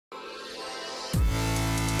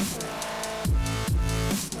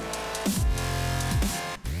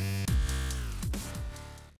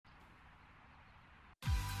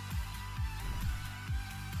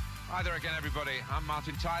Hi there again, everybody. I'm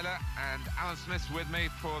Martin Tyler, and Alan Smith's with me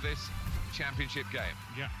for this championship game.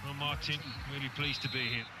 Yeah, well, Martin, really pleased to be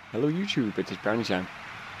here. Hello, YouTube. It is Browny time.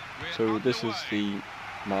 So this is the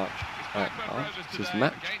match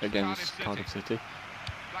against Cardiff City.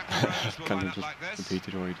 Kind of just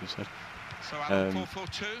repeated what he just said. So Alan,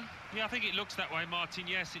 4-4-2. Yeah, I think it looks that way, Martin.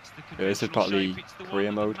 Yes, it's the This is partly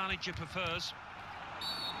career mode. The manager prefers.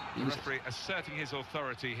 The referee asserting his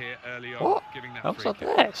authority here early on, What? giving that How was free that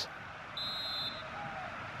kick. theirs?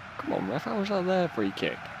 Come on, ref, how was that their free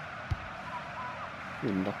kick?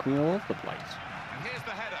 You're knocking me all over the place. And here's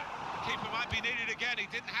the header. The keeper might be needed again. He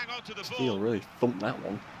didn't hang on to the Steele ball. really thumped that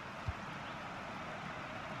one.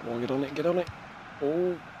 Come on, get on it, get on it.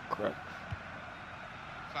 Oh, crap.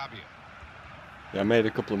 Fabio. Yeah, I made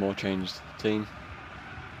a couple of more changes to the team.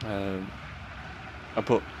 I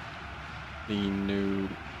put the new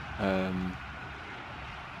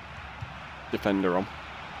defender on.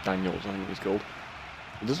 Daniels, I think he's called.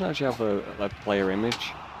 It doesn't actually have a player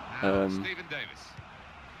image. Stephen Davis.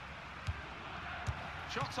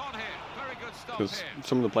 Shots on here. Very good stop here. Because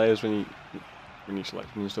some of the players, when you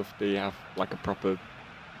select them and stuff, they have like a proper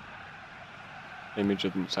image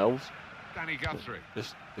of themselves. Danny Guthrie.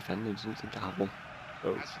 This defender doesn't seem to have one.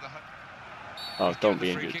 So, As for the don't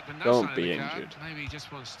be injured. Don't be injured. Maybe he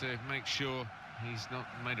just wants to make sure he's not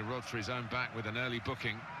made a rod for his own back with an early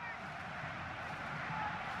booking.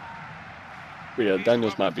 But yeah,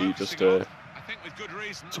 Daniels might be just I think with good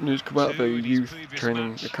reason. someone who's come out of a youth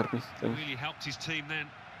training academy thing. Really helped his team then.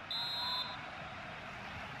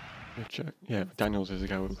 Which, yeah, Daniels is the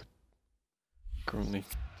guy who's currently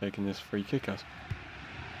taking this free kick as.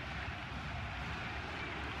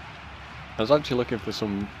 I was actually looking for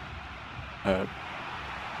some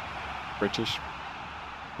British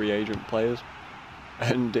free agent players,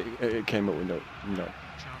 and it came up with no,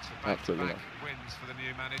 absolutely not. Wins for the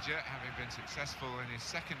new manager, having been successful in his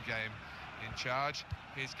second game in charge.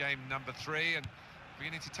 His game number 3, and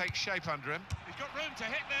beginning to take shape under him. He's got room to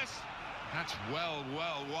hit this. That's well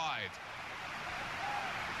wide.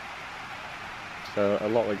 So a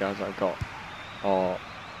lot of the guys I've got are,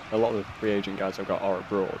 a lot of the free agent guys I've got are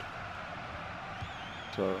abroad.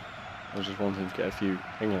 So I was just wanting to get a few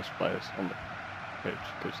English players on the pitch,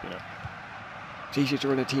 because, you know, it's easier to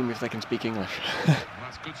run a team if they can speak English. Well,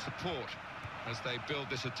 that's good support as they build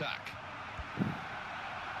this attack.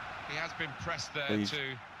 He has been pressed there. Please to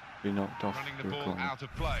be knocked off running the ball out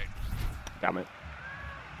of play. Damn it.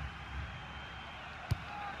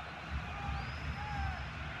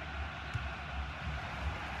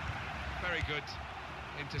 Very good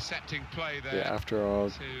intercepting play there. Yeah, after our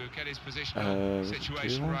to get his positional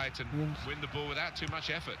situation right and win the ball without too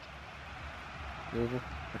much effort. I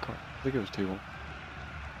think it was 2-1.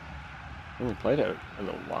 I only played it a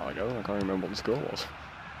little while ago, and I can't remember what the score was.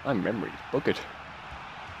 My memory's buggered.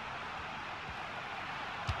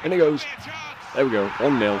 In it goes. There we go,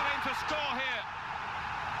 1-0.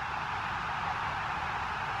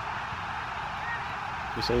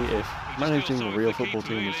 You see, if managing a real football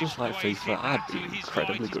team was just like FIFA, I'd be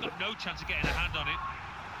incredibly good at it. No chance of getting a hand on it.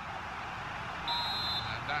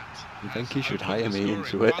 You think he should hire me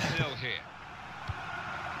into it?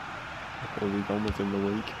 Or we've gone within the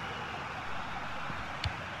week.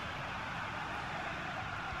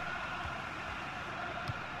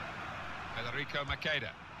 Federico Makeda.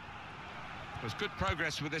 There's good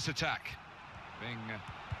progress with this attack. Being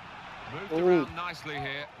moved around nicely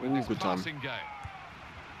here with this passing game.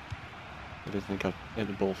 I didn't think I'd hit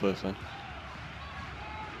the ball first then.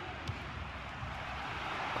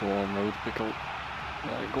 Go on, Road, pick up.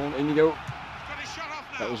 Right, go on, in you go.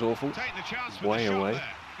 That was awful. Way away.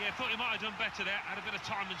 Yeah, thought he might have done better there. Had a bit of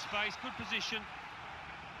time and space. Good position.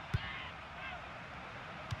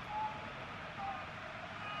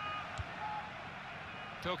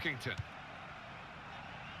 Pilkington.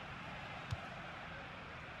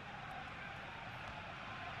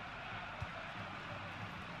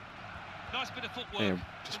 Nice bit of footwork. Yeah,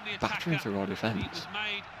 just battering through our defence. It was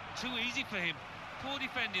made too easy for him. Poor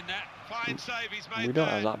defending that. Fine save he's made. We don't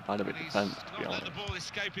have that bad of a defence, to be honest. Let the ball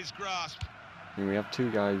escape his grasp. I mean, we have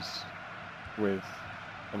 2 guys with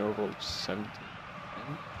an overall 70.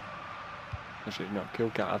 Actually, no,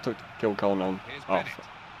 I took Kilcon on off,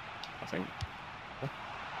 I think.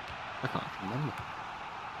 I can't remember.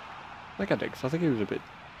 I think I did, because I think he was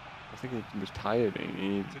he was tired and he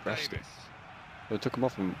needed resting. So I took him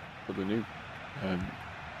off and put the new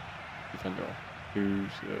defender on,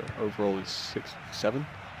 whose overall is 67.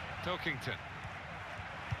 Pilkington.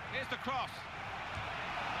 Here's the cross.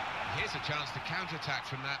 Here's a chance to counter-attack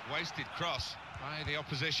from that wasted cross by the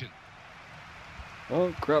opposition.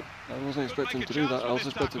 Oh crap, I wasn't expecting to do that. I was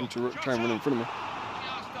expecting to try and run in front of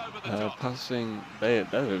me. Passing, they're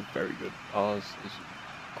very good. Ours is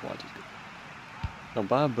quite as good. Not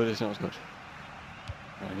bad, but it's not as good.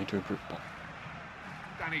 I need to improve that.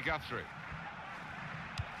 Danny Guthrie.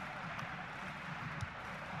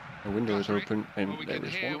 The window is open and there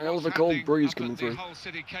is one hell of a cold breeze coming through. Hull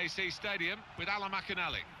City KC Stadium with Alan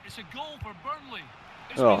McInally. It's a goal for Burnley.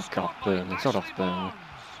 Oh, God, Burnley. Sod off Burnley.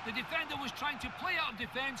 The defender was trying to play out of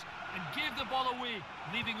defence and gave the ball away,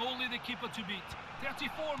 leaving only the keeper to beat.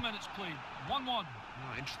 34 minutes played, 1-1.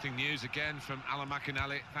 Oh, interesting news again from Alan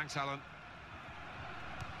McInally. Thanks, Alan.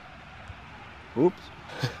 Oops.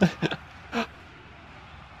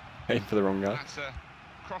 Aim for the wrong guy. That's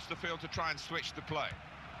across the field to try and switch the play.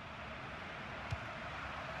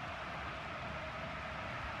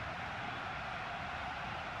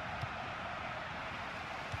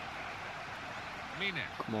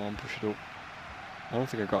 Come on, push it up. I don't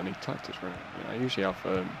think I've got any tactics right now. I usually have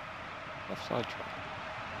offside try.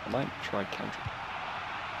 I might try counter.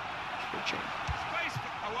 Just for a change. Space,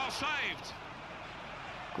 oh, well saved.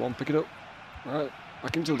 Go on, pick it up. Right,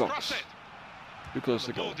 back into the box. Too close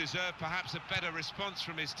to goal. goal. Deserved perhaps a better response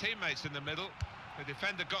from his teammates in the middle. The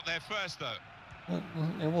defender got there first, though. Well,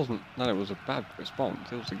 it wasn't that it was a bad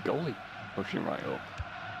response. It was the goalie pushing right up.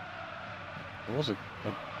 There was a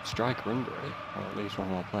striker under it, or at least one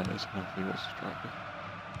of our players. I don't know if he was a striker.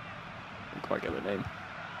 I didn't quite get the name.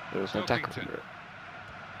 There was no tackle under it.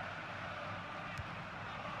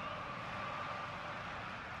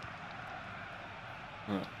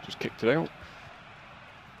 Right, just kicked it out.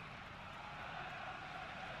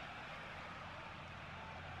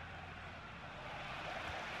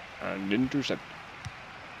 And intercept.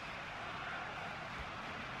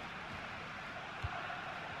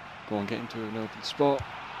 Go on, get into an open spot.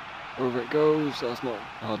 Over it goes. That's not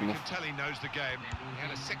hard enough. You can tell he knows the game. He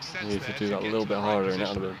had a sixth sense. You need to do that a little bit harder, and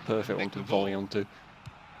that would have been a perfect one to volley onto.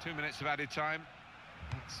 2 minutes of added time.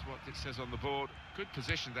 That's what it says on the board. Good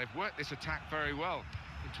position. They've worked this attack very well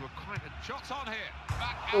into a quite a shots on here.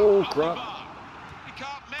 Back out. Oh crap! He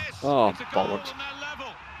can't miss. Oh it's a goal bollocks! on their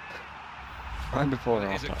level. Right before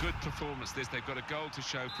It is half a time. good performance. This they've got a goal to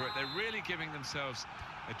show for it. They're really giving themselves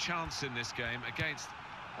a chance in this game against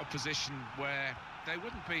opposition where they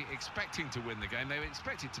wouldn't be expecting to win the game. They would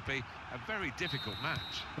expect it to be a very difficult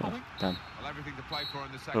match. Oh, damn. Well, everything to play for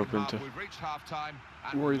in the second half. We've reached half-time.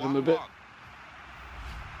 Worry them a bit.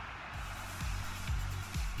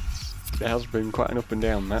 It has been quite an up and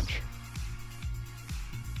down match.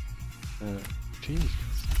 Jeez.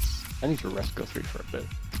 I need to rest Guthrie for a bit.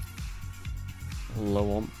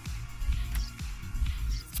 Low on.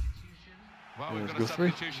 Well, we've got a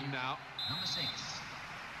substitution now. Number 6.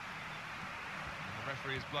 The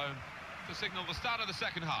referee has blown to signal the start of the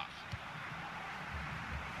second half.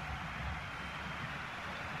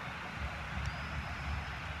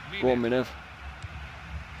 Go on, Minev.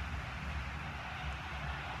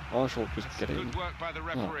 Marshall just get in. Good work by the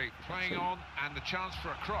referee, playing on, and the chance for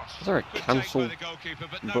a cross. Is there a cancel the goalkeeper,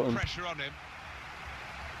 but no button? pressure on him.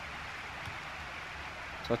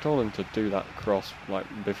 So I told him to do that cross like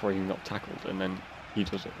before he even got tackled, and then he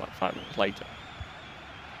does it like 5 minutes later.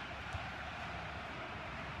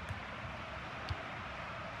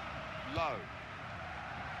 Low.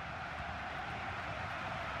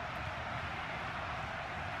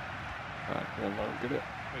 Right, well, Low, get it.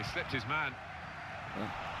 He slipped his man.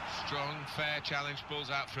 Yeah. Strong, fair challenge, balls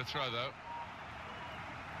out for a throw though.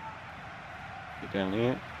 Get down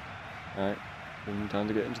here. Alright, time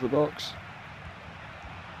to get into the box.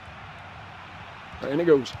 Right, in it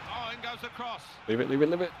goes. Oh, in goes the cross. Leave it, leave it,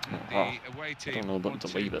 leave it. The away team I don't know a button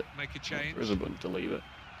to leave it. Make a change. There is a button to leave it.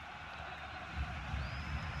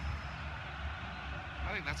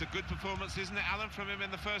 I think that's a good performance, isn't it, Alan, from him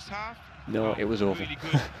in the first half? No, it was awful. Really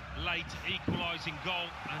good late equalising goal,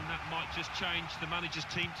 and that might just change the manager's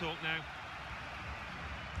team talk now.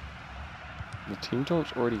 The team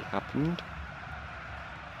talk's already happened.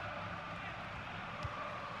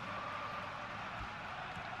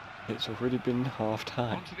 It's already been half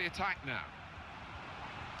time. On to the attack now.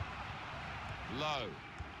 Low.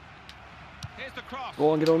 Here's the cross.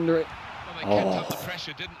 Go on, get under it. Well, they kept up the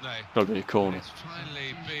pressure, didn't they? Got to be a corner. It's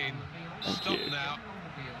finally been Thank stopped you. now.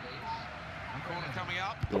 Corner coming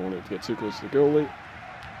up. Don't want it to get too close to the goalie.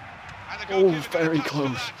 And the Oh, goalkeeper got a very touch for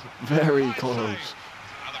close. that. Very Fine close. save.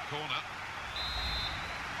 Another corner.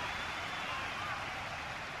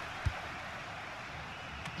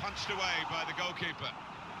 Punched away by the goalkeeper.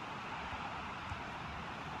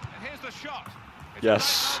 And here's the shot. It's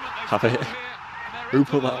Yes, a great moment. have They've it. scored here, and they're Who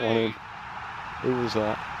into put the that one in? lead. Who was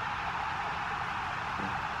that?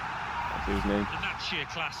 see his name. And that's sheer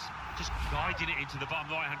class, just guiding it into the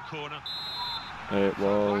bottom right-hand corner. It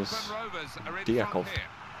was Blackburn Rovers are in Diakov. front here.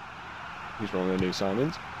 He's one of the new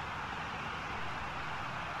signings.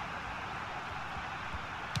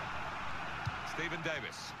 Stephen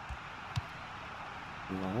Davis.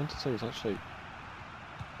 I want to say he's actually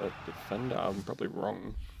a defender. I'm probably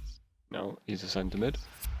wrong. No, he's a centre mid.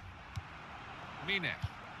 Mine.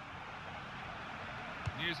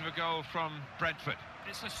 News of a goal from Brentford.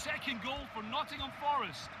 It's a second goal for Nottingham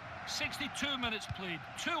Forest. 62 minutes played,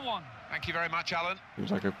 2-1. Thank you very much, Alan.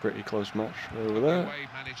 Seems like a pretty close match over there. Away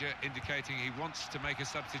manager indicating he wants to make a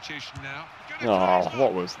substitution now. Oh,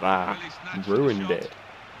 what was that? Really snatched Ruined the it. shot,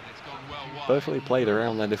 and it's gone well wide. Perfectly played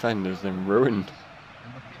around their defenders, then ruined.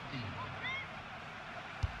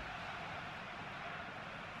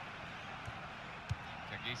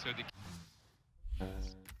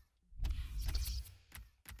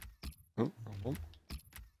 Oh, wrong one.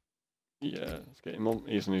 Yeah, let's get him on.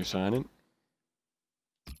 He's a new signing.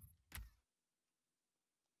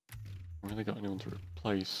 Really got anyone to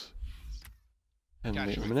replace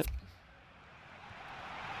Henley in a minute.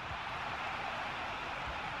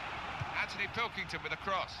 Anthony Pilkington with a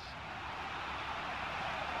cross.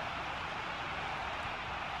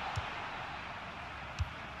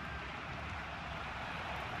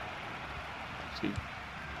 He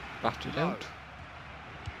battered out.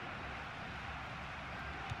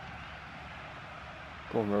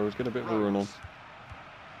 Go on, Rose, get a bit of a run on.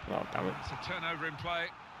 Oh, damn it. It's a turnover in play.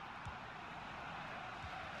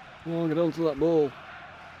 Come on, get onto that ball.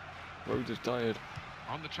 Rose is tired.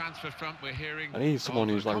 On the transfer front, we're hearing I need someone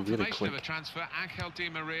who's like really confirmation quick. of a transfer. Angel Di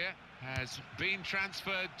Maria has been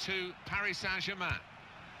transferred to Paris Saint-Germain.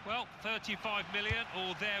 Well, 35 million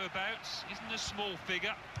or thereabouts isn't a small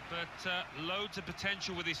figure, but loads of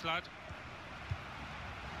potential with this lad.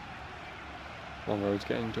 Come on, Rose,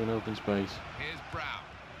 get into an open space. Here's Brown.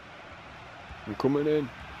 I'm coming in.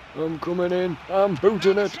 I'm coming in. I'm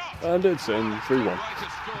booting it. And it's in. 3-1.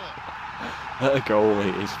 That a goal,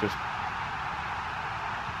 it is just...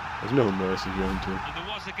 There's no mercy going to him. And there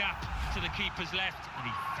was a gap to the keeper's left, and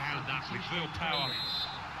he found that with real power.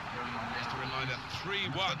 Just a reminder,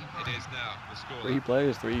 3-1 it is now, the score. 3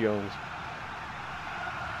 players, 3 goals.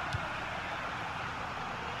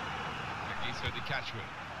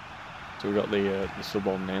 So we've got the sub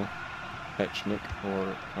on now. Pechnik,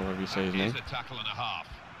 or however you say his name. A tackle and a half.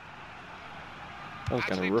 That was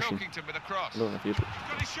kind of rushing. With a cross. I don't know if he's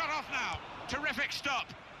Got his shot off now. Terrific stop.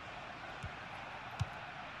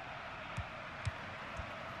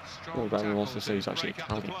 Well, Browny wants to say he's actually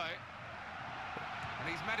Italian. And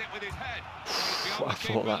he's met it with his head. I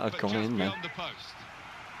thought that had gone in then. The post.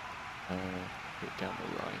 Bit down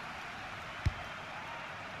the right.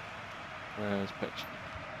 Where's Pechnik?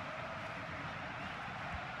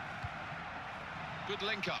 Good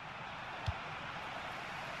link up.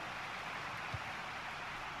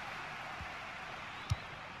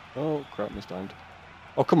 Oh, crap, mistimed.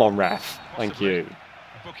 Oh, come on, ref. Thank you.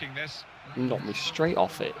 Booking this. You knocked me straight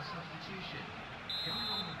off it.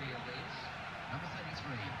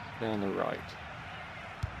 Down the right.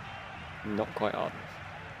 Not quite hard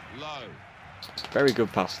enough. Low. Very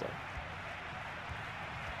good pass, though.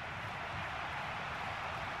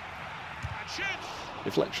 And shoots.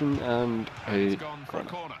 Deflection and a gone for a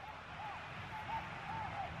corner.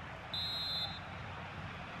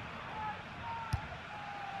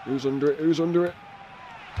 Who's under it? Who's under it?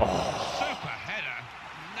 Oh. Super header,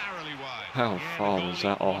 narrowly wide. How far was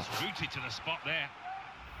that off? Rooted to the spot there.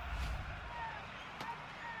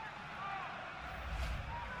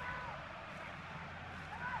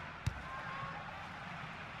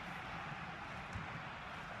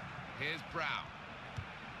 Here's Brown.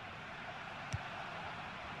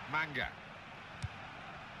 Manga.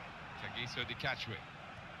 Tagiso Dikachwi.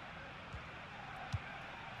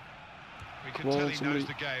 We can tell he knows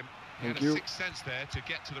the game. He had a sixth sense there to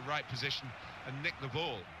get to the right position and nick the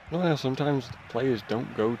ball. No, yeah, sometimes players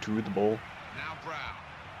don't go to the ball. Now Brown.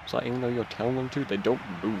 It's like even though you're telling them to, they don't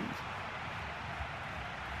move.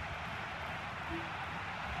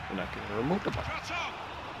 And I can remote the ball.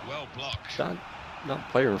 Well blocked. That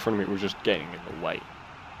player in front of me was just getting in the way.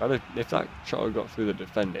 If that shot had got through the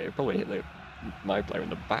defender, it probably hit my player in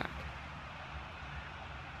the back.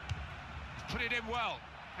 He's put it in well,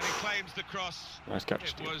 and he claims the cross. Nice catch, It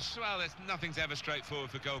Steve. was, well, nothing's ever straightforward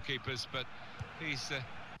for goalkeepers, but he's...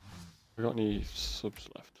 We got any subs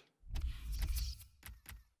left?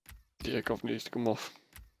 Diakov needs to come off.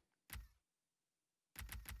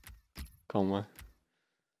 Conway.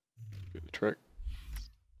 Get the trick.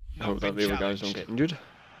 I hope that the other guys don't get injured.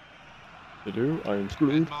 They do, I am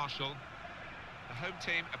screwed. Marshall. The home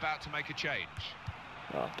team about to make a change.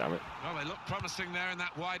 Oh, damn it. Well, they look promising there in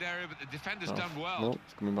that wide area, but the defender's done well. No,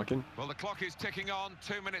 it's coming back in. Well, the clock is ticking on,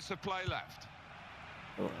 2 minutes of play left.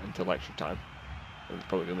 Oh, until extra time. It's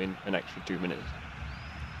probably going to be an extra 2 minutes.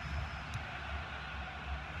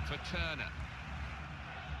 For Turner.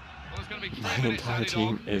 Well, there's going to be My 3 minutes entire added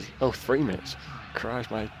team on. is... Oh, 3 minutes.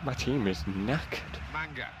 Christ, my team is knackered.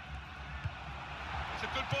 Manga. It's a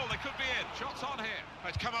good ball, they could be in. Shots on here.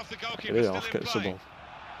 It's come off the goalkeeper, It is still off, in get the sub play. off.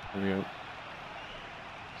 There we go.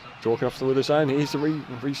 Talking off the other side, he's to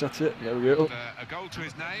reset it. There we go. And, a goal to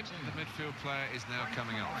his name. The midfield player is now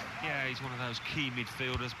coming off. Yeah, he's one of those key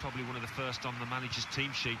midfielders, probably one of the first on the manager's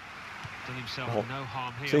team sheet. Done himself no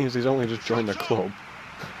harm here. Seeing as he's only just joined the club.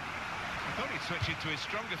 I thought he'd switch into his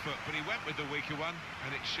stronger foot, but he went with the weaker one,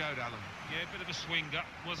 and it showed Alan. Yeah, a bit of a swinger,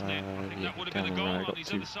 wasn't it? I think yeah, that would have been a goal right, on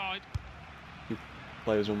his other side.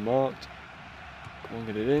 Players unmarked. Come on,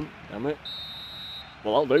 get it in. Damn it.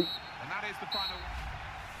 Well, I'll do. And that is the final.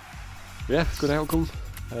 Yeah, good outcome.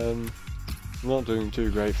 Not doing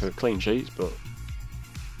too great for clean sheets, but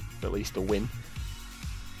at least a win.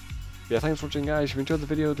 Yeah, thanks for watching, guys. If you enjoyed the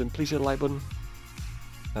video, then please hit the like button.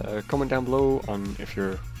 Comment down below on if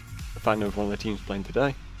you're a fan of one of the teams playing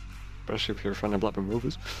today, especially if you're a fan of Blackburn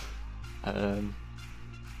Rovers.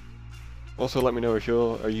 Also, let me know if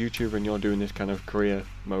you're a YouTuber and you're doing this kind of career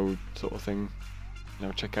mode sort of thing. You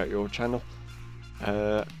know, check out your channel.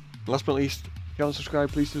 Last but not least, if you haven't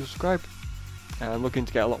subscribed, please do subscribe. I'm looking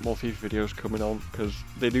to get a lot more FIFA videos coming on, because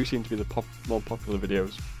they do seem to be the more popular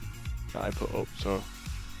videos that I put up, so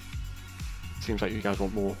it seems like you guys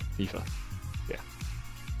want more FIFA. Yeah.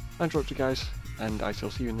 Thanks for watching, guys, and I shall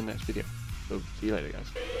see you in the next video. So, see you later, guys.